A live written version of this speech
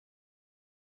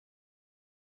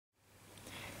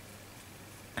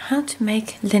how to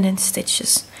make linen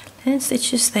stitches. Linen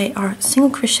stitches, they are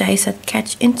single crochets that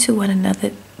catch into one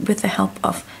another with the help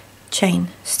of chain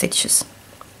stitches.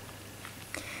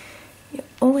 You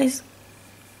always,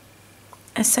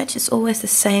 as such, it's always the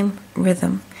same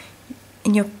rhythm.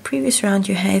 In your previous round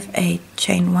you have a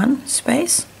chain 1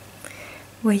 space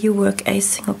where you work a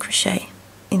single crochet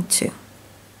into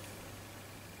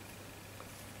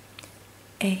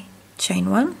a chain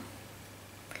 1,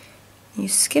 you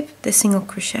skip the single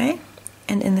crochet,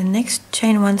 and in the next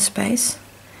chain 1 space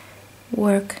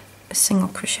work a single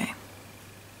crochet.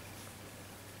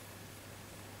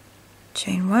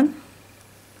 Chain 1,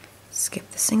 skip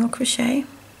the single crochet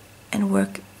and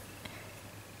work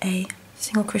a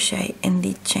single crochet in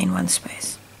the chain 1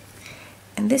 space.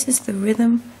 And this is the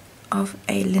rhythm of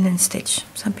a linen stitch.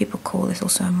 Some people call this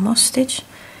also a moss stitch.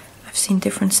 I've seen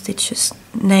different stitches,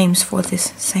 names for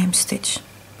this same stitch.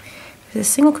 There's a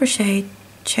single crochet,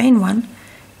 chain 1,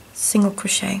 single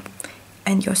crochet,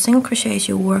 and your single crochets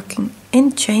you're working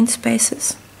in chain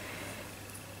spaces,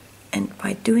 and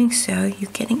by doing so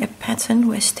you're getting a pattern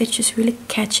where stitches really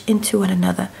catch into one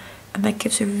another, and that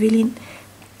gives a really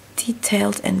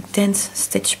detailed and dense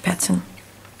stitch pattern.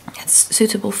 It's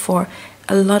suitable for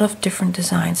a lot of different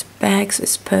designs. Bags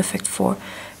is perfect for,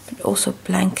 but also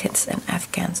blankets and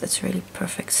afghans it's really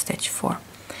perfect stitch for.